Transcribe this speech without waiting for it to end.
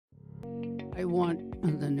I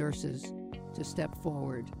want the nurses to step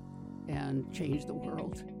forward and change the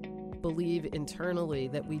world. Believe internally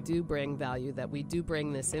that we do bring value, that we do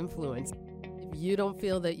bring this influence. If you don't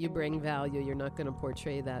feel that you bring value, you're not going to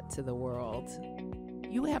portray that to the world.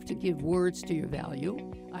 You have to give words to your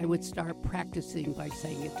value. I would start practicing by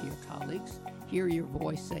saying it to your colleagues. Hear your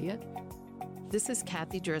voice say it. This is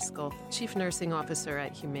Kathy Driscoll, Chief Nursing Officer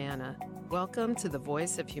at Humana. Welcome to the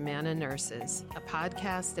Voice of Humana Nurses, a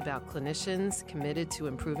podcast about clinicians committed to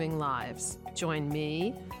improving lives. Join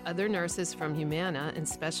me, other nurses from Humana, and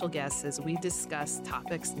special guests as we discuss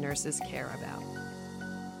topics nurses care about.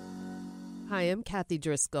 Hi, I'm Kathy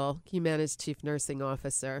Driscoll, Humana's Chief Nursing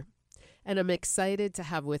Officer, and I'm excited to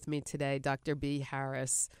have with me today Dr. Bea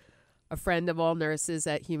Harris, a friend of all nurses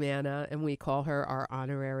at Humana, and we call her our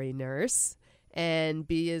honorary nurse. And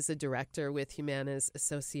Bea is a director with Humana's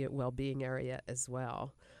Associate Wellbeing area as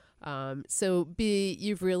well. So Bea,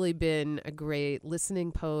 you've really been a great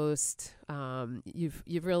listening post.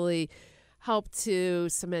 You've really helped to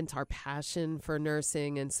cement our passion for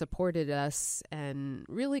nursing and supported us and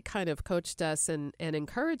really kind of coached us and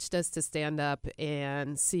encouraged us to stand up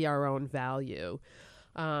and see our own value.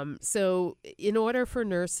 So in order for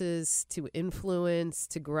nurses to influence,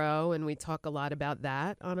 to grow, and we talk a lot about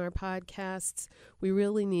that on our podcasts, we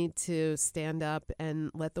really need to stand up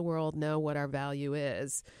and let the world know what our value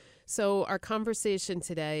is. So our conversation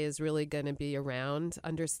today is really going to be around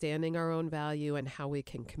understanding our own value and how we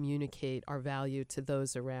can communicate our value to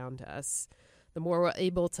those around us. The more we're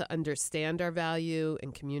able to understand our value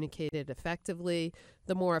and communicate it effectively,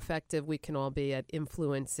 the more effective we can all be at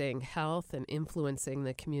influencing health and influencing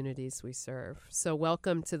the communities we serve. So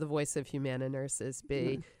welcome to the Voice of Humana Nurses,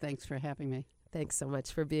 Bea. Thanks for having me. Thanks so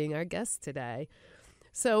much for being our guest today.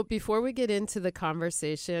 So before we get into the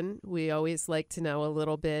conversation, we always like to know a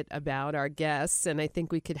little bit about our guests, and I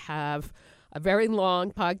think we could have a very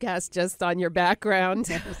long podcast just on your background.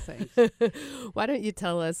 Thanks. Why don't you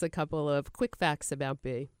tell us a couple of quick facts about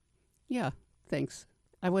Bea? Yeah, thanks.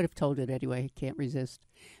 I would have told it anyway. Can't resist,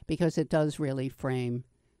 because it does really frame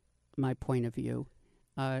my point of view.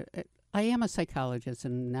 I am a psychologist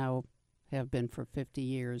and now have been for 50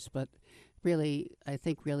 years, but really, I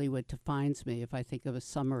think really what defines me, if I think of a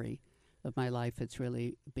summary of my life, it's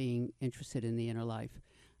really being interested in the inner life.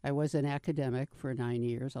 I was an academic for 9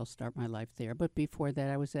 years. I'll start my life there. But before that,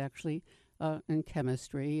 I was actually in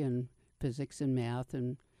chemistry and physics and math,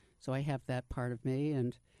 and so I have that part of me.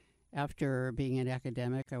 And after being an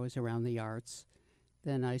academic, I was around the arts.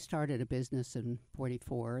 Then I started a business in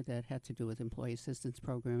 44 that had to do with employee assistance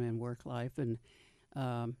program and work life, and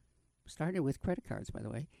started with credit cards, by the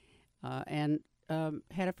way, and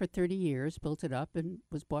had it for 30 years, built it up, and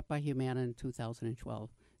was bought by Humana in 2012.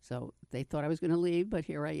 So they thought I was going to leave, but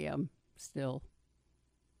here I am still.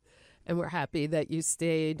 And we're happy that you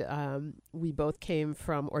stayed. We both came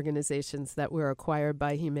from organizations that were acquired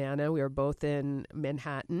by Humana. We were both in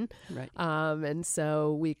Manhattan. Right. And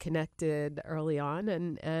so we connected early on,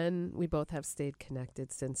 and we both have stayed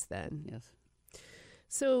connected since then. Yes.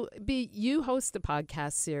 So, Bea, you host a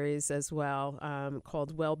podcast series as well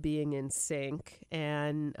called Wellbeing in Sync.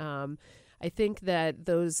 And I think that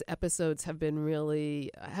those episodes have really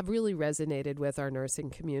resonated with our nursing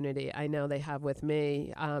community. I know they have with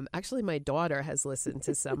me. Actually, my daughter has listened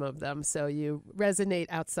to some of them, so you resonate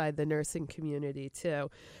outside the nursing community too.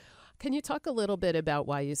 Can you talk a little bit about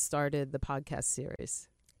why you started the podcast series?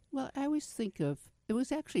 Well, I always think of, it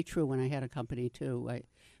was actually true when I had a company too,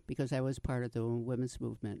 because I was part of the women's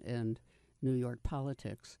movement and New York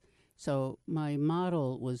politics. So my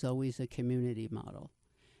model was always a community model.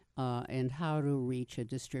 And how to reach a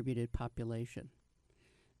distributed population.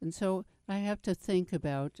 And so I have to think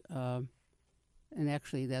about, and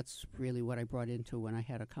actually that's really what I brought into when I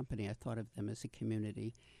had a company. I thought of them as a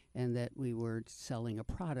community, and that we were selling a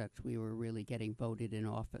product. We were really getting voted in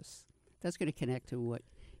office. That's going to connect to what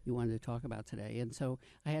you wanted to talk about today. And so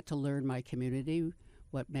I had to learn my community,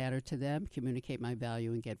 what mattered to them, communicate my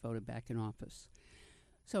value, and get voted back in office.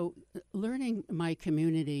 So learning my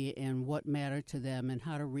community and what mattered to them and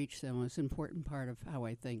how to reach them was an important part of how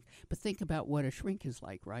I think. But think about what a shrink is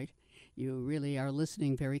like, right? You really are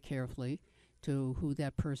listening very carefully to who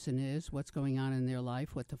that person is, what's going on in their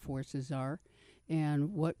life, what the forces are,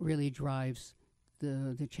 and what really drives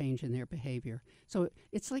the change in their behavior. So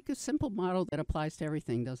it's like a simple model that applies to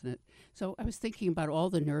everything, doesn't it? So I was thinking about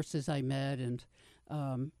all the nurses I met and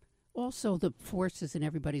also the forces in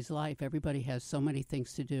everybody's life. Everybody has so many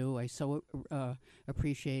things to do. I so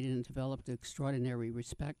appreciated and developed extraordinary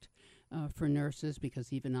respect for nurses,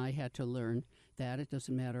 because even I had to learn that it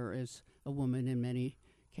doesn't matter as a woman in many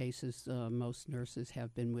cases, most nurses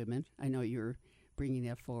have been women. I know you're bringing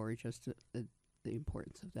that forward, just the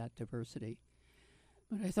importance of that diversity.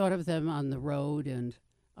 But I thought of them on the road and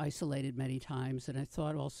isolated many times, and I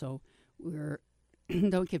thought also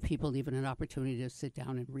don't give people even an opportunity to sit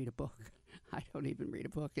down and read a book. I don't even read a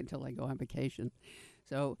book until I go on vacation.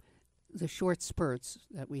 So the short spurts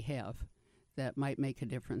that we have that might make a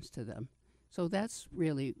difference to them. So that's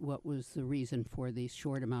really what was the reason for the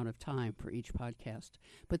short amount of time for each podcast.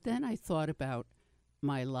 But then I thought about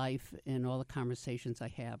my life and all the conversations I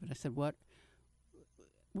have, and I said, what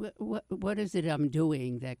is it I'm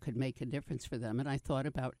doing that could make a difference for them? And I thought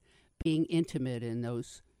about being intimate in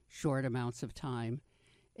those short amounts of time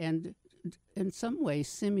and in some ways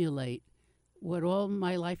simulate what all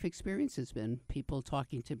my life experience has been, people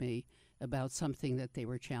talking to me about something that they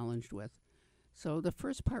were challenged with. So the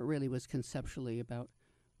first part really was conceptually about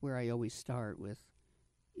where I always start with.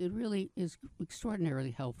 It really is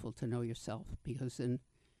extraordinarily helpful to know yourself, because in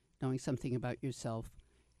knowing something about yourself,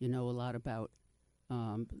 you know a lot about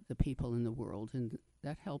the people in the world, and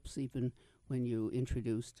that helps even when you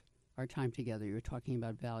introduced our time together. You're talking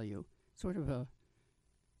about value, sort of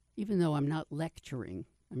even though I'm not lecturing,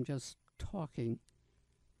 I'm just talking.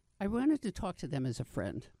 I wanted to talk to them as a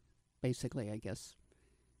friend, basically, I guess.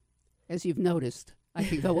 As you've noticed, I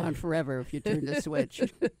could go on forever if you turn the switch.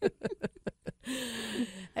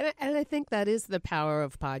 And I think that is the power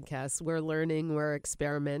of podcasts. We're learning, we're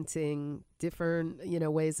experimenting, different,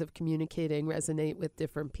 ways of communicating resonate with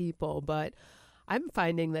different people. But I'm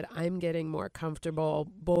finding that I'm getting more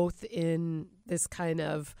comfortable both in this kind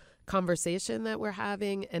of conversation that we're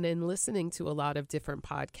having and in listening to a lot of different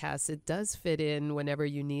podcasts. It does fit in whenever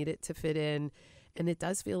you need it to fit in. And it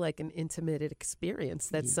does feel like an intimate experience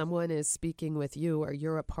that someone is speaking with you or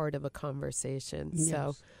you're a part of a conversation. Yes.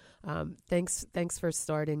 So thanks for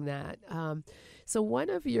starting that. So one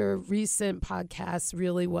of your recent podcasts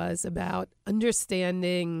really was about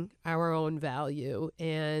understanding our own value.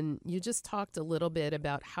 And you just talked a little bit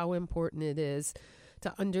about how important it is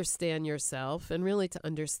to understand yourself and really to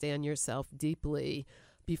understand yourself deeply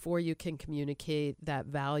before you can communicate that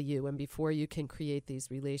value and before you can create these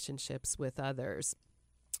relationships with others.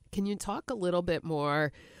 Can you talk a little bit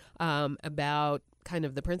more about kind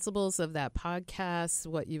of the principles of that podcast,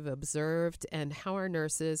 what you've observed, and how our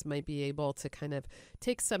nurses might be able to kind of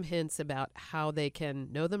take some hints about how they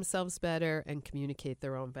can know themselves better and communicate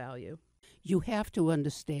their own value? You have to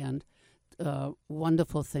understand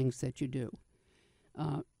wonderful things that you do.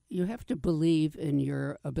 You have to believe in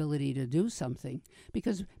your ability to do something,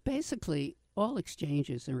 because basically all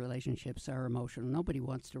exchanges in relationships are emotional. Nobody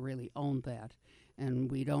wants to really own that,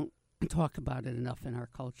 and we don't talk about it enough in our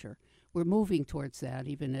culture. We're moving towards that.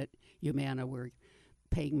 Even at Humana, we're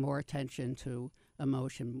paying more attention to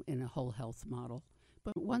emotion in a whole health model.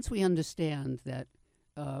 But once we understand that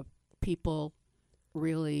people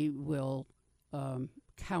really will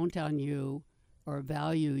count on you or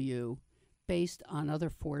value you based on other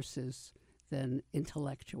forces than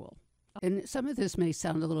intellectual. And some of this may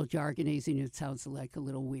sound a little jargonese and it sounds like a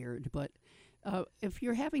little weird, but if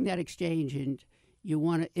you're having that exchange and you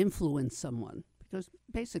want to influence someone, because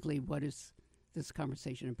basically what is this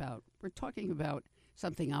conversation about? We're talking about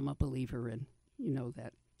something I'm a believer in. You know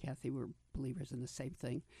that, Kathy, we're believers in the same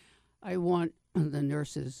thing. I want the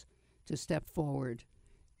nurses to step forward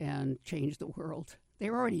and change the world.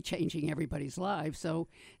 They're already changing everybody's lives, so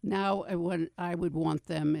now I would want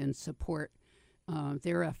them and support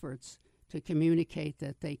their efforts to communicate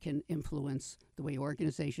that they can influence the way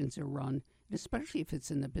organizations are run, especially if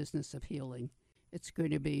it's in the business of healing. It's going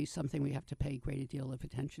to be something we have to pay a great deal of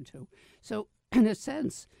attention to. So, in a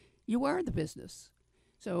sense, you are the business.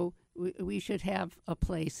 So we should have a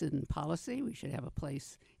place in policy. We should have a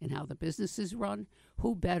place in how the business is run.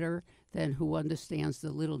 Who better than who understands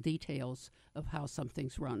the little details of how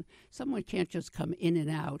something's run? Someone can't just come in and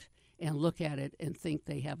out and look at it and think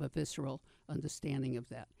they have a visceral understanding of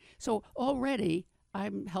that. So already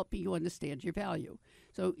I'm helping you understand your value.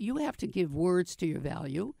 So you have to give words to your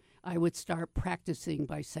value. I would start practicing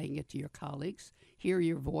by saying it to your colleagues. Hear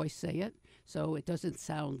your voice say it so it doesn't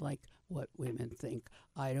sound like what women think.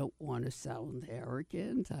 I don't want to sound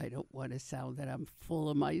arrogant. I don't want to sound that I'm full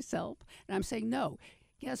of myself. And I'm saying, no.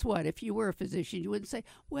 Guess what? If you were a physician, you wouldn't say,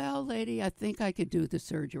 well, lady, I think I could do the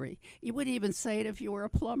surgery. You wouldn't even say it if you were a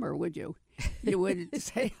plumber, would you? You would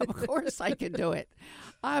say, of course I could do it.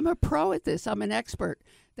 I'm a pro at this. I'm an expert.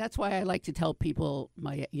 That's why I like to tell people,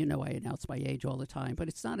 I announce my age all the time, but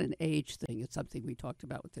it's not an age thing. It's something we talked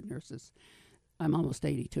about with the nurses. I'm almost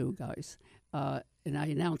 82, guys. And I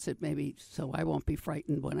announce it maybe so I won't be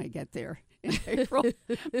frightened when I get there in April.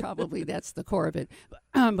 Probably that's the core of it.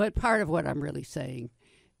 But part of what I'm really saying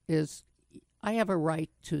is I have a right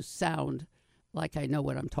to sound like I know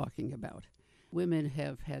what I'm talking about. Women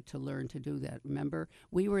have had to learn to do that. Remember,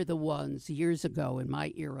 we were the ones years ago in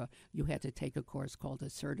my era, you had to take a course called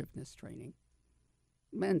assertiveness training.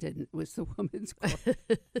 Men didn't. It was the women's course.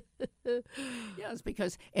 Yes,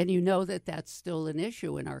 because, and you know that that's still an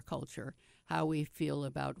issue in our culture, how we feel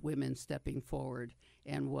about women stepping forward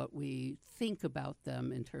and what we think about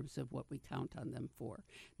them in terms of what we count on them for.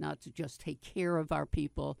 Not to just take care of our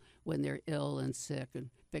people when they're ill and sick and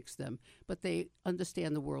fix them, but they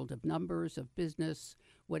understand the world of numbers, of business,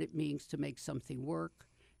 what it means to make something work,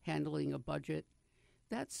 handling a budget.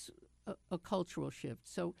 That's a cultural shift.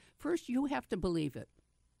 So first, you have to believe it.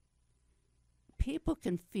 People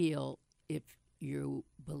can feel if you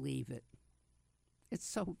believe it. It's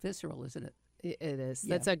so visceral, isn't it? It is.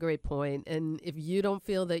 Yeah. That's a great point. And if you don't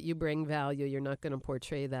feel that you bring value, you're not going to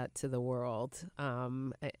portray that to the world.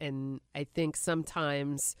 And I think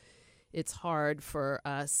sometimes it's hard for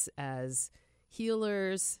us as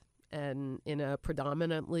healers and in a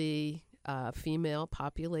predominantly female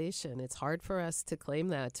population, it's hard for us to claim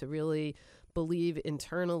that, to really believe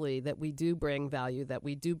internally that we do bring value, that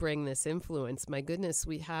we do bring this influence. My goodness,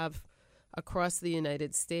 we have across the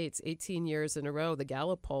United States, 18 years in a row, the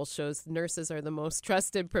Gallup poll shows nurses are the most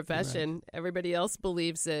trusted profession. Right. Everybody else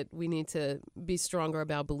believes it. We need to be stronger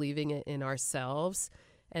about believing it in ourselves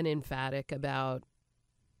and emphatic about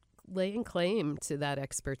laying claim to that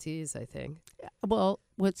expertise, I think. Well,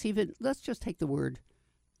 let's just take the word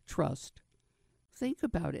trust. Think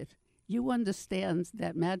about it. You understand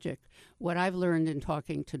that magic. What I've learned in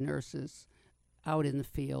talking to nurses out in the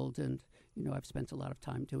field, and, I've spent a lot of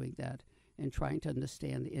time doing that, and trying to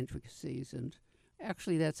understand the intricacies. And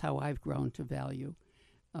actually, that's how I've grown to value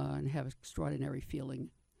and have extraordinary feeling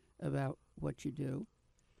about what you do.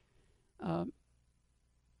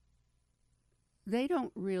 They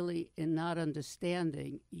don't really, in not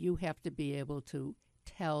understanding, you have to be able to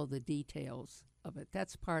tell the details of it.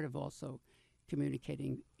 That's part of also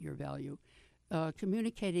communicating your value.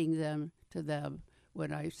 Communicating them to them,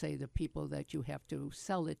 when I say the people that you have to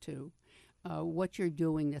sell it to, what you're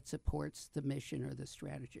doing that supports the mission or the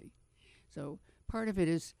strategy. So part of it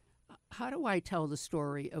is, how do I tell the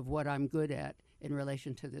story of what I'm good at in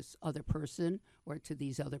relation to this other person or to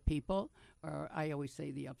these other people? Or I always say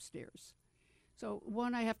the upstairs. So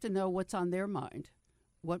one, I have to know what's on their mind,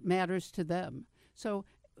 what matters to them. So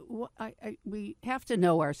we have to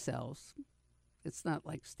know ourselves. It's not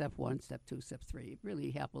like step 1, step 2, step 3. It really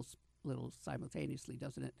happens a little simultaneously,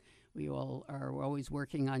 doesn't it? We all are always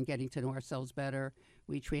working on getting to know ourselves better.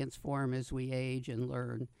 We transform as we age and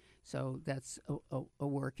learn. So that's a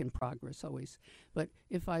work in progress always. But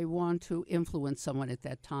if I want to influence someone at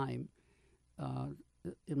that time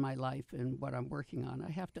in my life and what I'm working on, I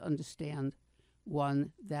have to understand,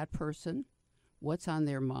 one, that person, what's on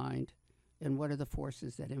their mind, and what are the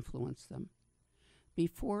forces that influence them.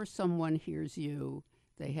 Before someone hears you,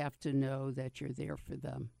 they have to know that you're there for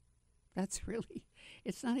them. That's really,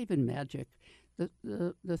 it's not even magic.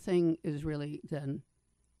 The thing is really then,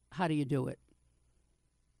 how do you do it?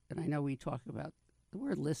 And I know we talk about, the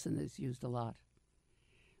word listen is used a lot.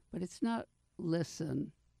 But it's not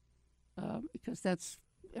listen, because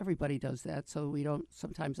everybody does that, so we don't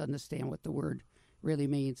sometimes understand what the word really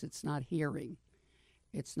means. It's not hearing.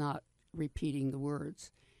 It's not repeating the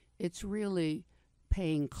words. It's really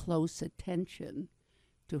paying close attention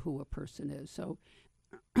to who a person is. So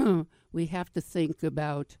we have to think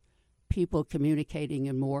about people communicating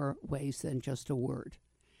in more ways than just a word.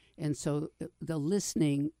 And so the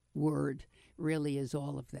listening word really is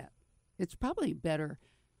all of that. It's probably a better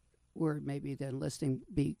word maybe than listening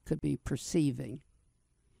could be perceiving,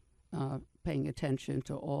 paying attention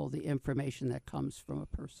to all the information that comes from a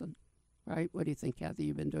person, right? What do you think, Kathy?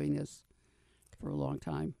 You've been doing this for a long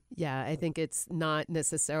time. Yeah, I think it's not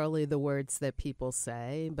necessarily the words that people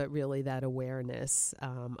say, but really that awareness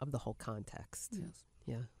of the whole context.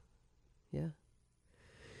 Yes. Yeah.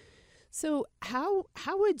 So how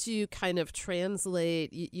would you kind of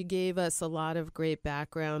translate, you gave us a lot of great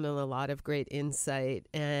background and a lot of great insight,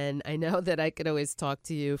 and I know that I could always talk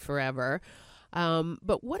to you forever,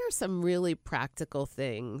 but what are some really practical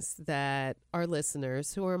things that our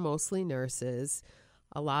listeners, who are mostly nurses,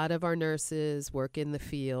 a lot of our nurses work in the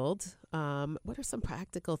field, what are some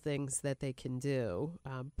practical things that they can do,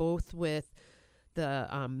 both with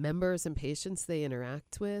the members and patients they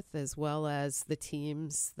interact with, as well as the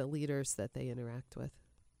teams, the leaders that they interact with?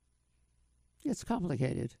 It's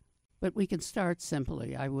complicated. But we can start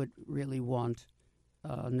simply. I would really want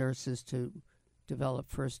nurses to develop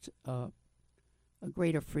first a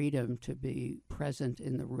greater freedom to be present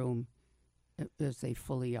in the room as they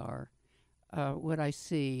fully are. What I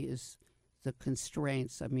see is the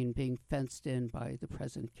constraints, being fenced in by the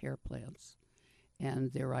present care plans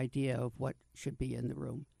and their idea of what should be in the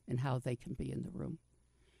room and how they can be in the room.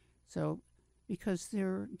 So, because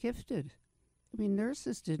they're gifted.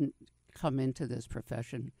 Nurses didn't come into this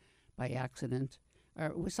profession by accident.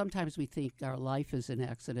 Sometimes we think our life is an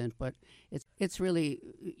accident, but it's really,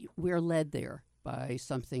 we're led there by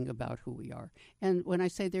something about who we are. And when I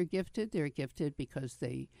say they're gifted because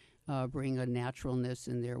they bring a naturalness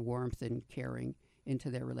and their warmth and caring into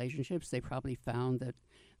their relationships. They probably found that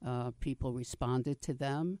people responded to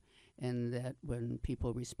them, and that when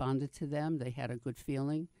people responded to them, they had a good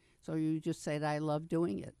feeling. So you just said, I love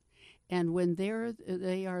doing it. And when they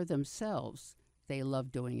are themselves, they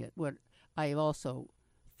love doing it. What I also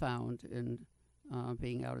found in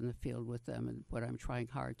being out in the field with them, and what I'm trying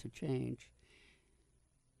hard to change,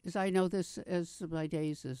 is I know this as my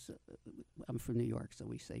days as, I'm from New York, so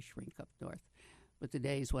we say shrink up north, but the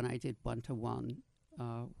days when I did one-to-one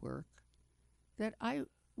work, that I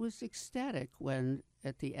was ecstatic when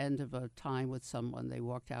at the end of a time with someone, they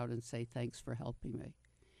walked out and say, thanks for helping me.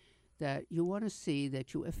 That you want to see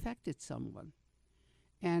that you affected someone.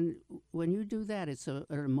 And when you do that, it's a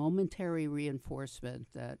momentary reinforcement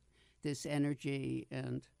that this energy,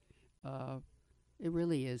 and it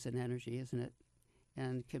really is an energy, isn't it?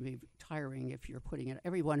 And can be tiring if you're putting it.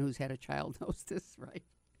 Everyone who's had a child knows this, right?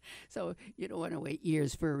 So you don't want to wait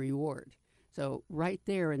years for a reward. So right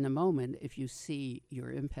there in the moment, if you see your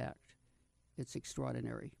impact, it's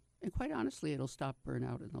extraordinary. And quite honestly, it'll stop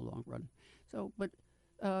burnout in the long run. So, but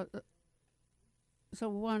so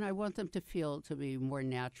one, I want them to be more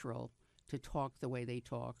natural, to talk the way they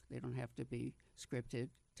talk. They don't have to be scripted,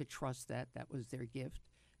 to trust that was their gift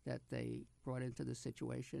that they brought into the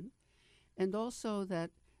situation. And also that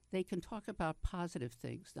they can talk about positive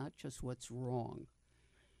things, not just what's wrong.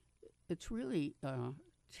 It's really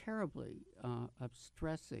terribly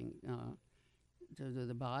upstressing to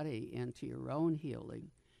the body and to your own healing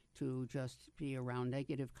to just be around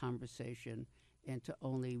negative conversation and to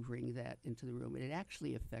only bring that into the room. And it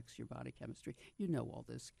actually affects your body chemistry. You know all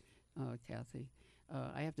this, Kathy.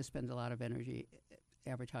 I have to spend a lot of energy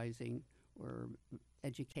advertising or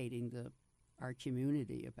educating our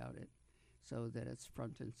community about it, so that it's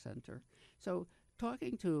front and center. So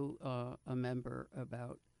talking to a member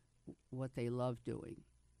about what they love doing,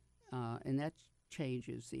 and that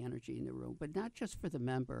changes the energy in the room, but not just for the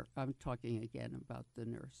member. I'm talking again about the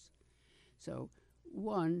nurse. So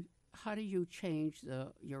one, how do you change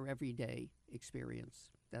your everyday experience?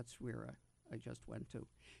 That's where I just went to.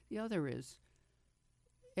 The other is,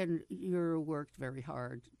 and you worked very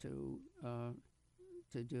hard to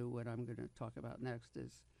do what I'm going to talk about next,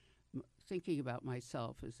 is thinking about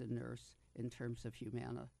myself as a nurse in terms of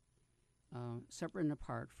Humana, separate and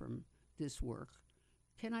apart from this work.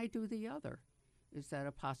 Can I do the other? Is that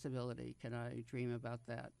a possibility? Can I dream about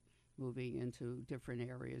that, moving into different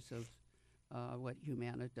areas of what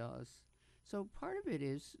Humana does? So part of it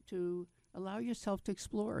is to allow yourself to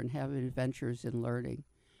explore and have adventures in learning,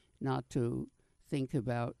 not to think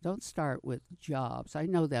about, don't start with jobs. I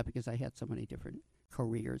know that because I had so many different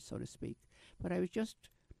careers, so to speak. But I was just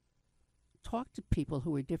talk to people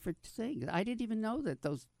who were different things. I didn't even know that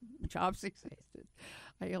those jobs existed.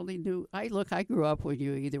 I only knew, I grew up when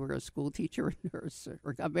you either were a school teacher or nurse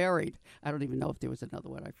or got married. I don't even know if there was another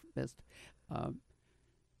one I missed.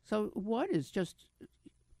 So one is just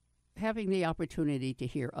having the opportunity to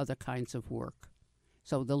hear other kinds of work.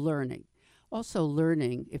 So the learning. Also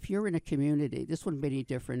learning, if you're in a community, this wouldn't be any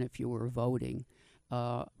different if you were voting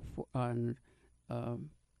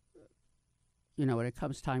when it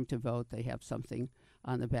comes time to vote, they have something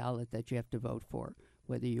on the ballot that you have to vote for,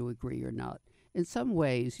 whether you agree or not. In some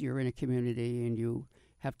ways, you're in a community and you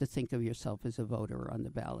have to think of yourself as a voter on the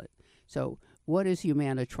ballot. So what is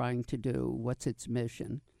Humana trying to do? What's its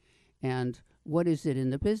mission? And what is it in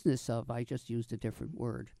the business of? I just used a different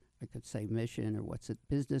word. I could say mission, or what's it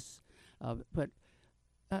business of, but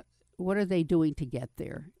what are they doing to get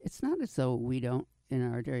there? It's not as though we don't, in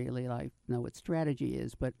our daily life, know what strategy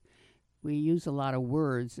is, but we use a lot of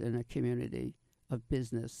words in a community of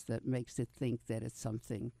business that makes it think that it's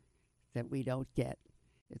something that we don't get.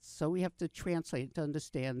 So we have to translate to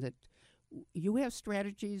understand that you have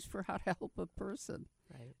strategies for how to help a person.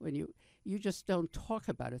 Right. When you just don't talk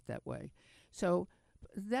about it that way. So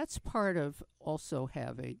that's part of also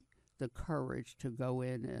having the courage to go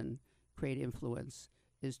in and create influence,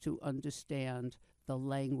 is to understand the the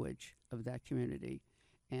language of that community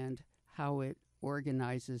and how it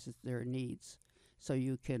organizes their needs. So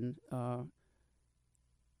you can,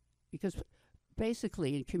 because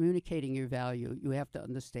basically in communicating your value, you have to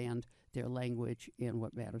understand their language and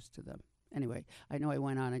what matters to them. Anyway, I know I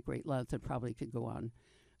went on at great length and probably could go on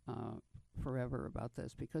forever about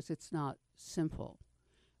this because it's not simple.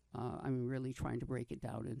 I'm really trying to break it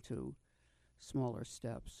down into smaller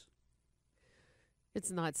steps. It's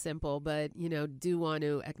not simple, but, do want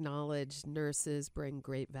to acknowledge nurses bring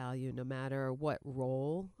great value no matter what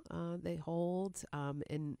role they hold,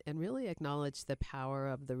 and really acknowledge the power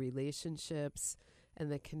of the relationships and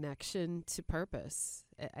the connection to purpose.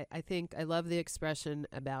 I think I love the expression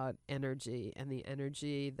about energy and the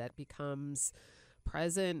energy that becomes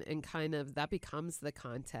present and kind of that becomes the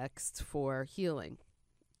context for healing.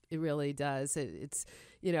 It really does. It's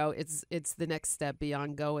the next step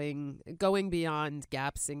beyond going beyond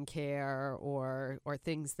gaps in care or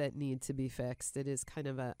things that need to be fixed. It is kind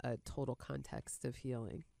of a total context of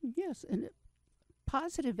healing. Yes, and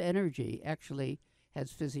positive energy actually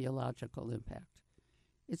has physiological impact.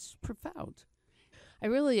 It's profound. I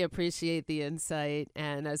really appreciate the insight.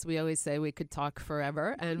 And as we always say, we could talk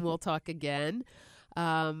forever and we'll talk again.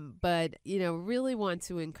 But, really want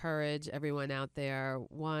to encourage everyone out there,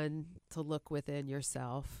 one, to look within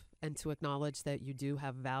yourself and to acknowledge that you do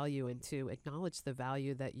have value and to acknowledge the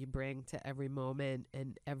value that you bring to every moment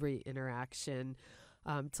and every interaction,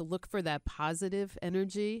 to look for that positive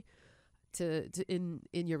energy in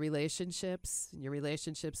your relationships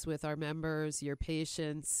with our members, your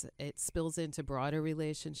patients. It spills into broader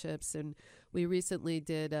relationships. And we recently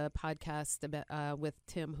did a podcast with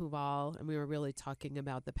Tim Huval, and we were really talking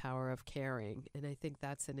about the power of caring. And I think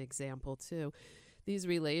that's an example too. These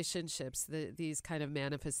relationships, these kind of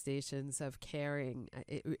manifestations of caring,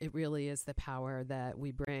 it really is the power that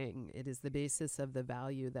we bring. It is the basis of the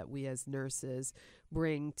value that we as nurses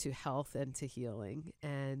bring to health and to healing.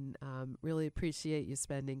 And really appreciate you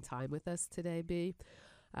spending time with us today, Bea.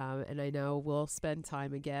 And I know we'll spend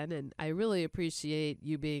time again. And I really appreciate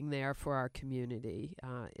you being there for our community.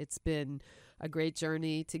 It's been a great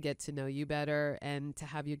journey to get to know you better and to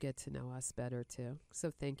have you get to know us better too.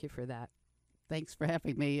 So thank you for that. Thanks for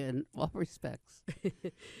having me in all respects.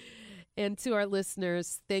 And to our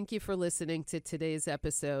listeners, thank you for listening to today's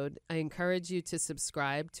episode. I encourage you to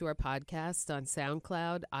subscribe to our podcast on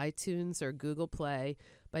SoundCloud, iTunes, or Google Play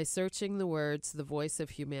by searching the words The Voice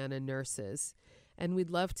of Humana Nurses. And we'd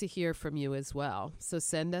love to hear from you as well. So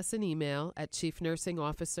send us an email at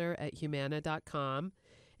chiefnursingofficer@humana.com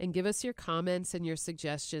and give us your comments and your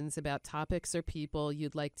suggestions about topics or people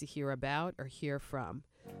you'd like to hear about or hear from.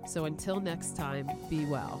 So until next time, be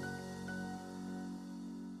well.